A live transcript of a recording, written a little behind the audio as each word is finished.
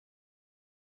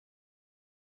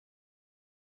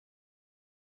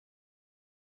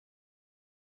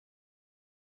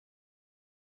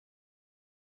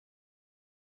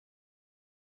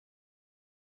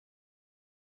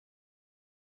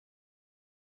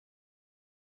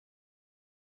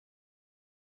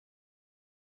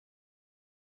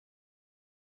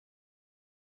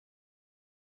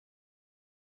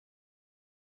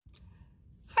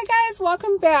Hi guys,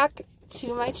 welcome back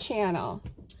to my channel.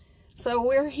 So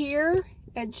we're here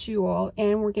at Jewel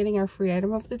and we're getting our free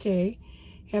item of the day.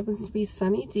 Happens to be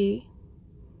Sunny D.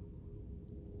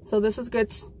 So this is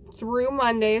good through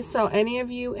Monday. So any of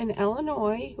you in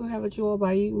Illinois who have a Jewel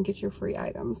buy, you can get your free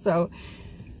item. So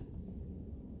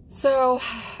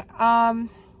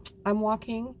I'm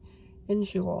walking in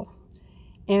Jewel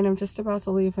and I'm just about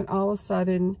to leave and all of a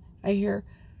sudden I hear,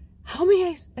 "How may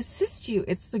I assist you?"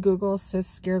 It's the Google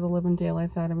Assist, scare the living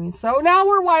daylights out of me. So now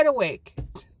we're wide awake.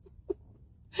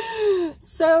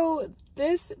 So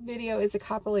this video is a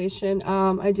compilation.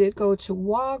 I did go to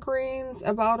Walgreens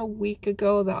about a week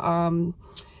ago.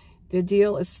 The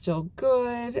deal is still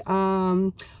good.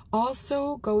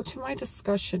 Also go to my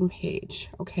discussion page.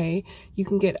 Okay, you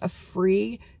can get a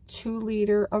free 2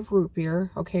 liter of root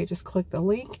beer. Okay, just click the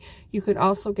link. You could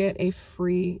also get a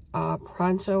free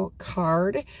Pronto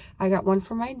card. I got one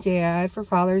for my dad for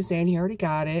Father's Day and he already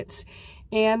got it.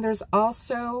 And there's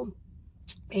also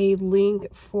a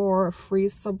link for a free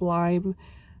Sublime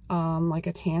like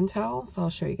a tan towel. So I'll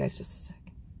show you guys just a sec.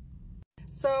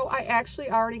 So I actually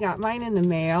already got mine in the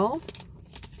mail.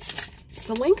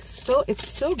 The link it's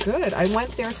still good. I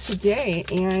went there today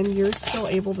and you're still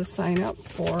able to sign up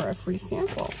for a free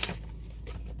sample.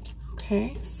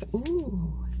 Okay, so,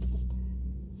 ooh.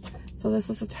 So this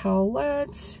is a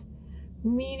towelette,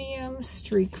 medium,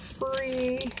 streak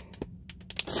free.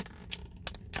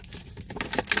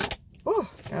 Oh,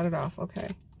 got it off, okay.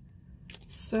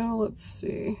 So let's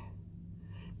see.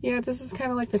 Yeah, this is kind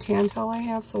of like the tan towel I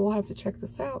have, so we'll have to check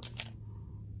this out.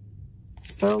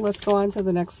 So let's go on to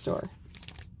the next store.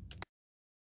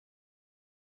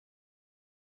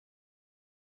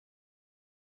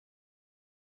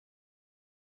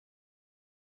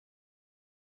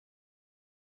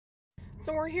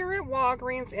 So we're here at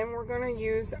Walgreens and we're going to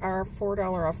use our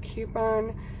 $4 off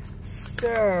coupon.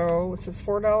 So it says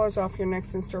 $4 off your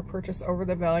next in-store purchase over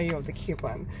the value of the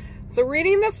coupon. So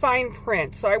reading the fine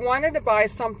print. So I wanted to buy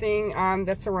something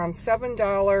that's around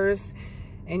 $7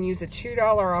 and use a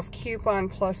 $2 off coupon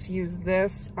plus use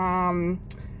this.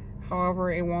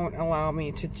 However, it won't allow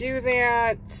me to do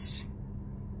that.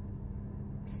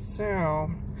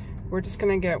 So we're just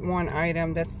going to get one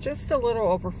item that's just a little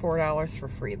over $4 for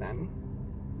free then.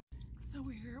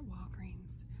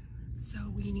 So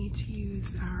we need to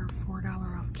use our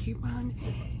 $4 off coupon,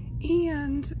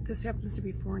 and this happens to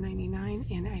be $4.99,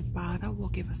 and Ibotta will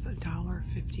give us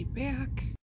 $1.50 back.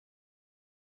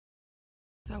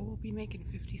 So we'll be making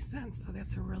 50 cents. So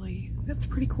that's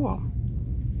pretty cool.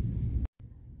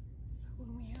 So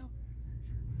when we have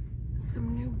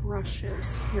some new brushes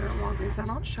here at Walgreens, I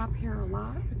don't shop here a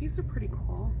lot, but these are pretty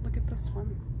cool. Look at this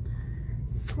one.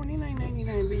 It's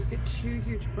 $29.99, but you get 2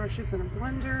 huge brushes and a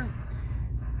blender.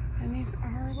 And these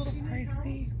are a little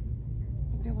pricey,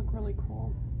 but they look really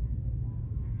cool.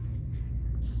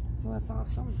 So that's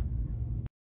awesome.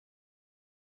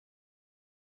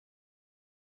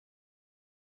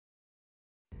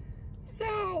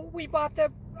 So we bought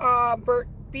the Burt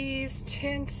Bees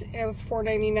tint. It was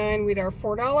 $4.99. We had our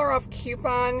 $4 off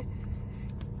coupon.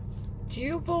 Do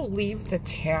you believe the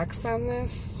tax on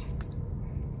this?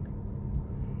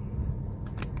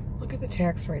 Look at the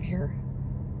tax right here.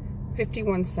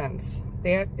 51 cents.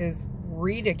 That is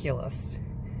ridiculous.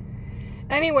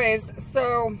 Anyways,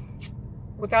 so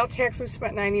without tax we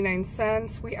spent 99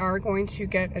 cents. We are going to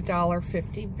get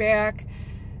 $1.50 back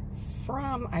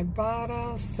from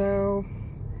Ibotta, so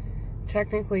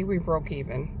technically we broke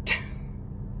even.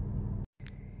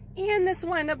 And this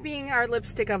will end up being our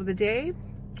lipstick of the day,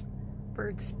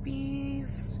 Burt's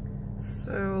Bees.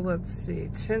 So let's see,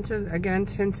 tinted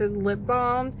lip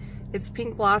balm. It's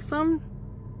Pink Blossom.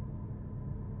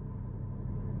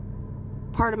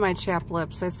 Part of my chapped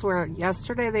lips. I swear,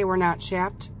 yesterday they were not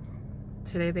chapped.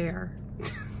 Today they are.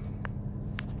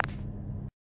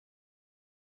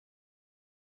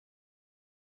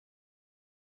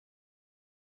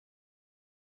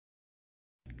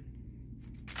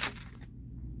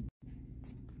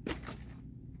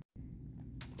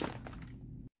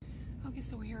 Okay,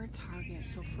 so we're here at Target.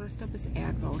 So first up is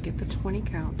Advil. Get the 20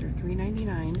 count. They're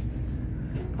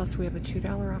 $3.99. Plus we have a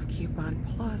 $2 off coupon.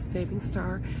 Plus Saving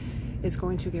Star is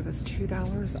going to give us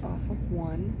 $2 off of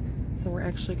one. So we're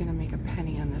actually going to make a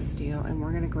penny on this deal, and we're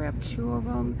going to grab 2 of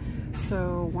them.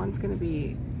 So one's going to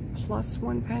be plus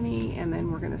 1 penny, and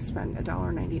then we're going to spend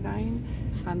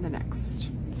 $1.99 on the next.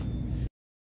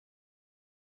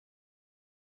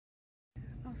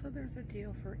 Also, there's a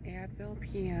deal for Advil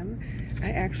PM.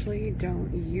 I actually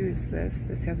don't use this.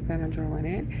 This has Benadryl in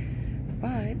it,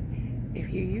 but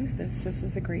if you use this, this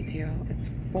is a great deal. It's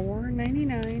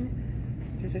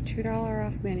 $4.99 There's a $2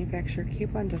 off manufacturer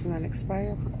coupon, does not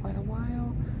expire for quite a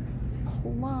while.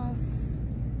 Plus,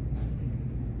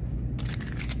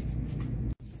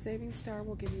 Saving Star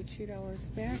will give you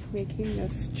 $2 back, making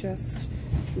this just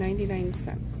 99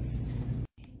 cents.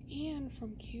 And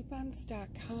from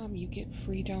coupons.com, you get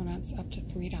free donuts up to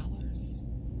 $3.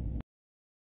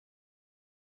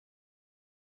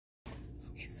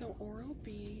 Okay, so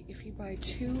Oral-B, if you buy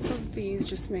 2 of these,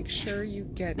 just make sure you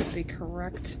get the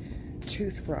correct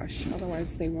toothbrush,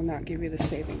 otherwise they will not give you the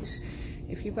savings.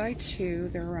 If you buy 2,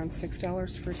 they're around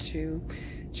 $6 for 2.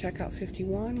 Checkout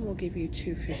 51 will give you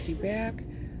 $2.50 back,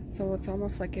 so it's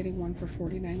almost like getting one for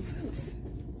 49 cents.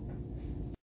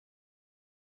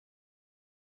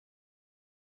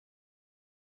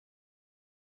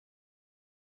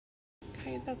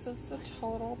 Okay, this is the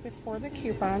total before the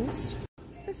coupons.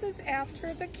 This is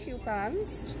after the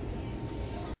coupons.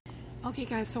 Okay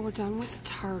guys, so we're done with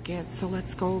Target, so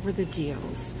let's go over the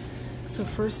deals. So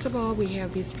first of all, we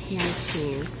have these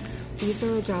Pantene. These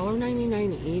are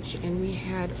 $1.99 each, and we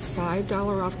had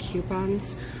 $5 off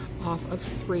coupons off of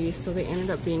 3, so they ended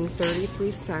up being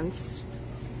 33 cents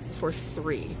for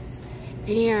 3.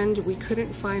 And we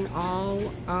couldn't find all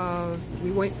of,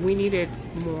 we needed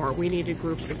more. We needed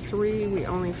groups of 3. We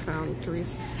only found 3.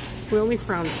 We only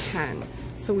found 10.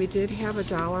 So we did have a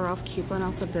 $1 off coupon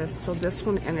off of this, so this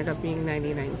one ended up being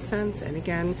 99 cents, and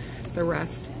again, the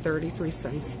rest 33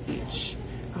 cents each.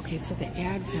 Okay, so the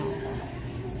Advil.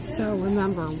 So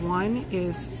remember, one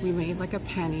is we made like a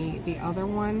penny. The other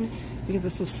one, because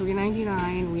this was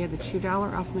 $3.99, we had the $2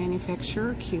 off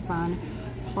manufacturer coupon,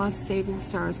 plus Saving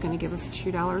Star is going to give us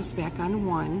 $2 back on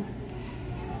one.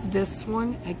 This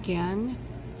one, again,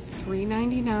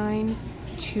 $3.99.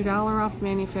 $2 off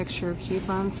manufacturer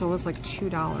coupon, so it was like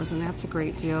 $2, and that's a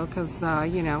great deal because,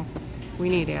 you know, we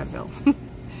need Advil.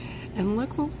 And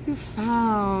look what we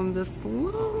found, this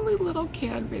lovely little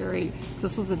Cadbury.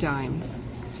 This was a dime.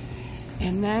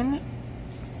 And then,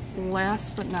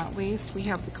 last but not least, we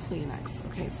have the Kleenex.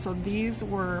 Okay, so these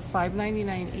were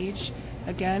 $5.99 each.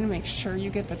 Again, make sure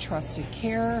you get the Trusted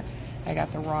Care. I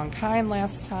got the wrong kind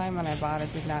last time, and Ibotta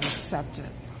did not accept it.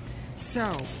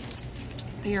 So,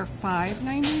 they are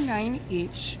 $5.99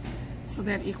 each, so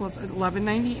that equals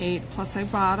 $11.98, plus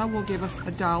Ibotta will give us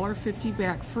 $1.50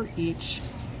 back for each,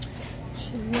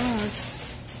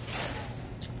 plus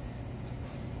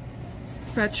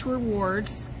Fetch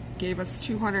Rewards gave us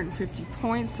 250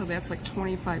 points, so that's like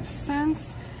 25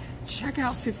 cents.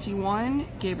 Checkout 51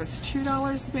 gave us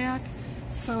 $2 back,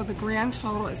 so the grand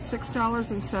total is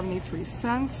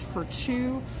 $6.73 for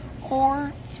 2,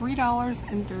 or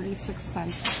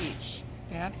 $3.36 each.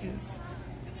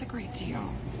 That's a great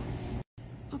deal.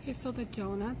 Okay, so the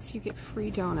donuts, you get free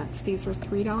donuts. These are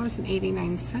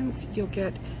 $3.89. You'll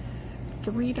get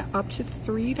up to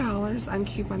 $3 on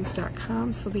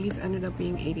coupons.com, so these ended up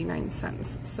being 89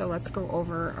 cents. So let's go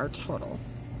over our total.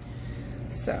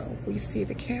 So we see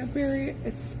the Cadbury,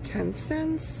 it's 10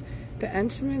 cents. The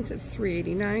Entenmann's, it's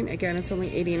 $3.89. Again, it's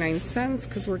only 89 cents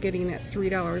because we're getting that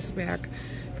 $3 back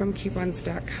from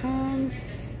coupons.com.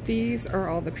 These are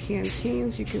all the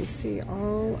Pantenes. You can see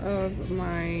all of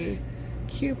my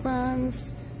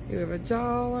coupons. You have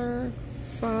 $1,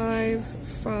 $5,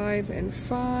 $5, and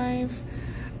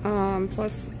 $5,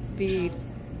 plus the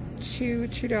two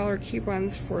 $2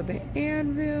 coupons for the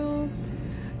Advil.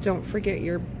 Don't forget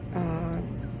your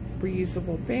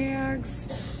reusable bags,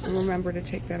 and remember to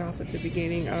take that off at the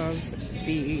beginning of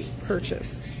the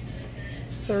purchase.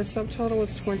 So our subtotal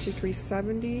was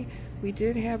 $23.70. We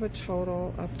did have a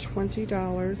total of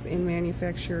 $20 in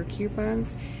manufacturer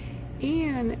coupons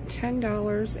and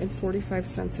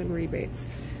 $10.45 in rebates.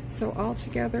 So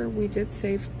altogether, we did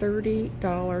save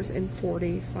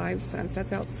 $30.45.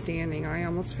 That's outstanding. I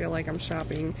almost feel like I'm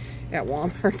shopping at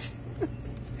Walmart.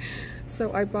 So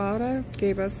Ibotta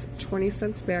gave us 20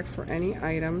 cents back for any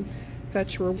item.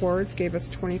 Fetch Rewards gave us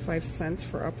 25 cents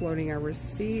for uploading our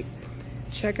receipt.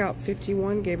 Checkout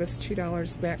 51 gave us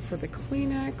 $2 back for the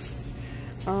Kleenex.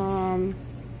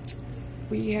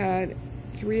 We had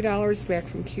 $3 back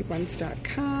from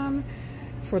coupons.com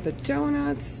for the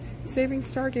donuts. Saving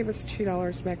Star gave us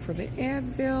 $2 back for the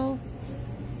Advil.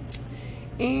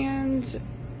 And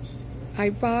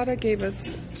Ibotta gave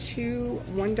us two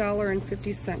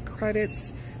 $1.50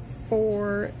 credits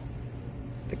for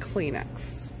the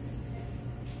Kleenex.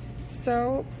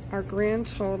 So our grand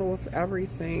total with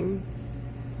everything,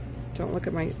 don't look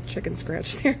at my chicken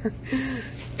scratch there,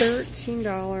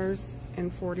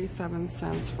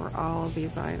 $13.47 for all of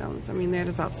these items. I mean, that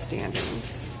is outstanding.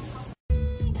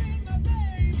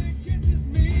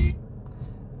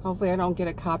 Hopefully I don't get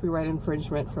a copyright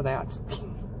infringement for that.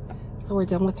 So we're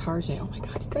done with Target. Oh my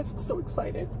God. Guys, I'm so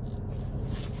excited.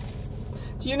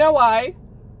 Do you know why?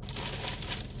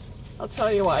 I'll tell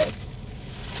you why.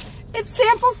 It's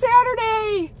Sample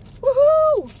Saturday!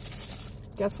 Woohoo!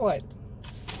 Guess what?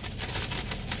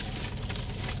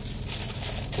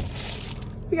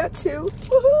 We got 2.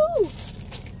 Woohoo!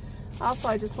 Also,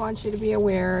 I just want you to be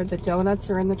aware the donuts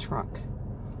are in the trunk.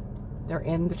 They're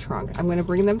in the trunk. I'm going to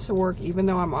bring them to work even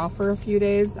though I'm off for a few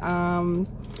days.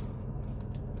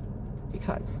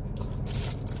 Because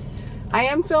I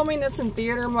am filming this in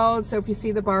theater mode, so if you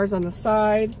see the bars on the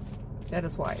side, that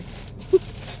is why.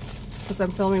 Because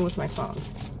I'm filming with my phone.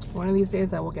 One of these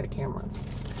days I will get a camera.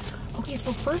 Okay,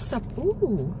 so first up,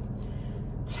 ooh,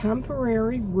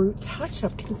 temporary root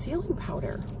touch-up concealing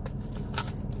powder.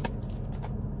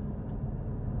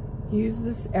 Use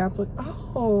this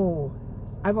oh,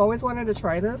 I've always wanted to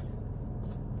try this.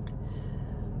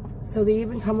 So they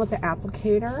even come with the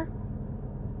applicator.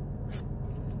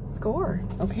 Score.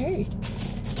 Okay.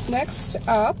 Next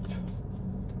up,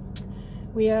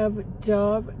 we have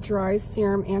Dove Dry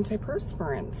Serum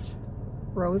Antiperspirant.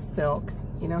 Rose Silk.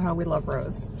 You know how we love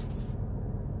rose.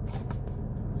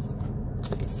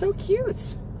 So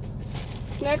cute.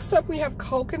 Next up, we have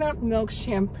Coconut Milk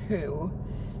Shampoo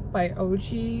by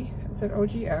OG. Is it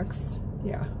OGX?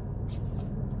 Yeah.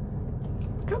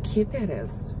 Look how cute that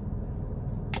is.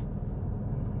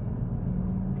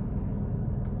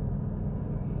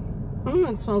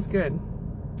 It smells good.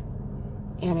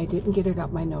 And I didn't get it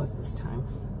up my nose this time.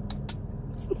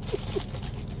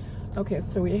 Okay,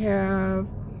 so we have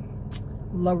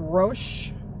La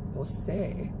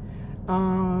Roche-Posay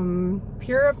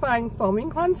Purifying Foaming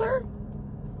Cleanser.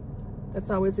 That's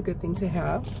always a good thing to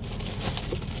have.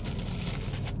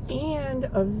 And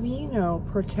Aveeno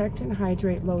Protect and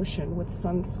Hydrate Lotion with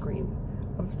sunscreen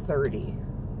of 30.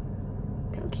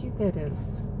 Look how cute that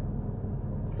is.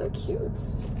 So cute.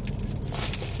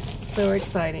 So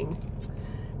exciting.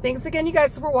 Thanks again, you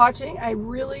guys, for watching. I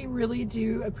really, really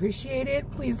do appreciate it.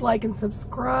 Please like and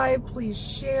subscribe. Please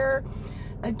share.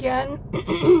 Again,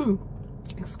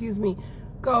 excuse me,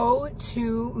 go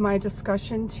to my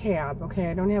discussion tab.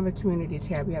 Okay, I don't have a community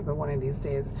tab yet, but one of these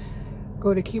days.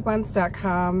 Go to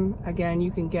coupons.com. Again, you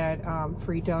can get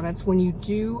free donuts. When you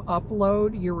do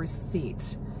upload your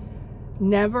receipt,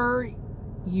 never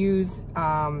use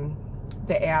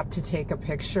the app to take a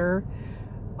picture.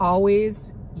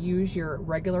 Always use your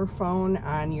regular phone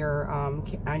on your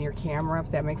camera,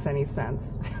 if that makes any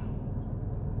sense.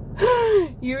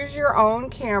 Use your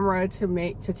own camera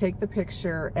to take the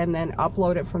picture and then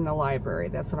upload it from the library.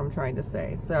 That's what I'm trying to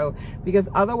say. So, because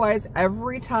otherwise,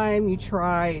 every time you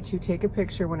try to take a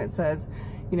picture when it says,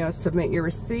 you know, submit your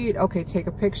receipt, okay, take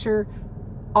a picture,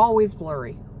 always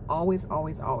blurry. Always,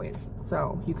 always, always.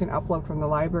 So you can upload from the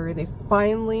library. They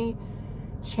finally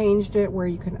changed it where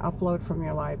you can upload from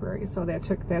your library. So that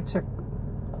took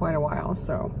quite a while.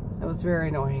 So it was very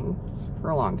annoying for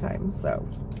a long time. So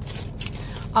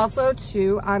also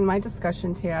too, on my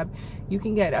discussion tab, you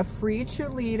can get a free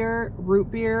 2-liter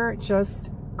root beer. Just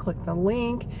click the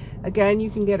link. Again, you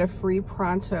can get a free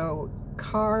Pronto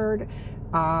card.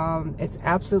 It's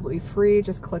absolutely free.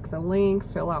 Just click the link,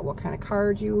 fill out what kind of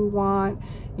card you want,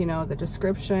 you know, the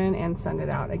description, and send it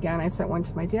out. Again, I sent one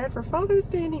to my dad for Father's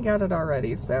Day and he got it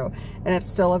already. So, and it's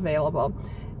still available.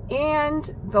 And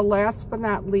the last but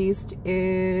not least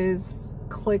is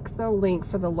click the link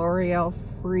for the L'Oreal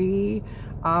free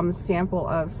sample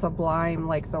of Sublime,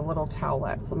 like the little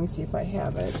towelettes. Let me see if I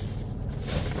have it.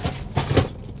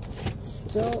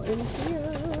 Still in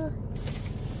here.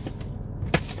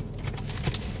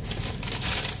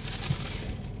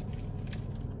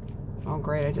 Oh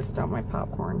great, I just dumped my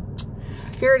popcorn.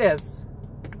 Here it is.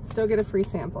 Still get a free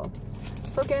sample.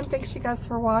 So again, thanks you guys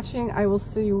for watching. I will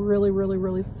see you really, really,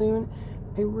 really soon.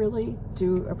 I really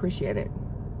do appreciate it.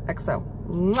 XO.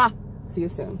 Mwah! See you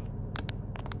soon.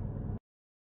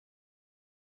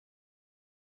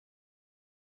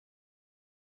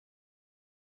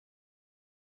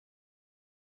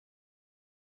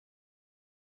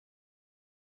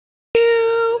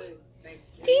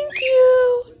 Thank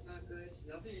you.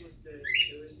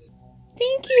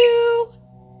 Thank you.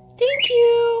 Thank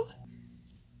you.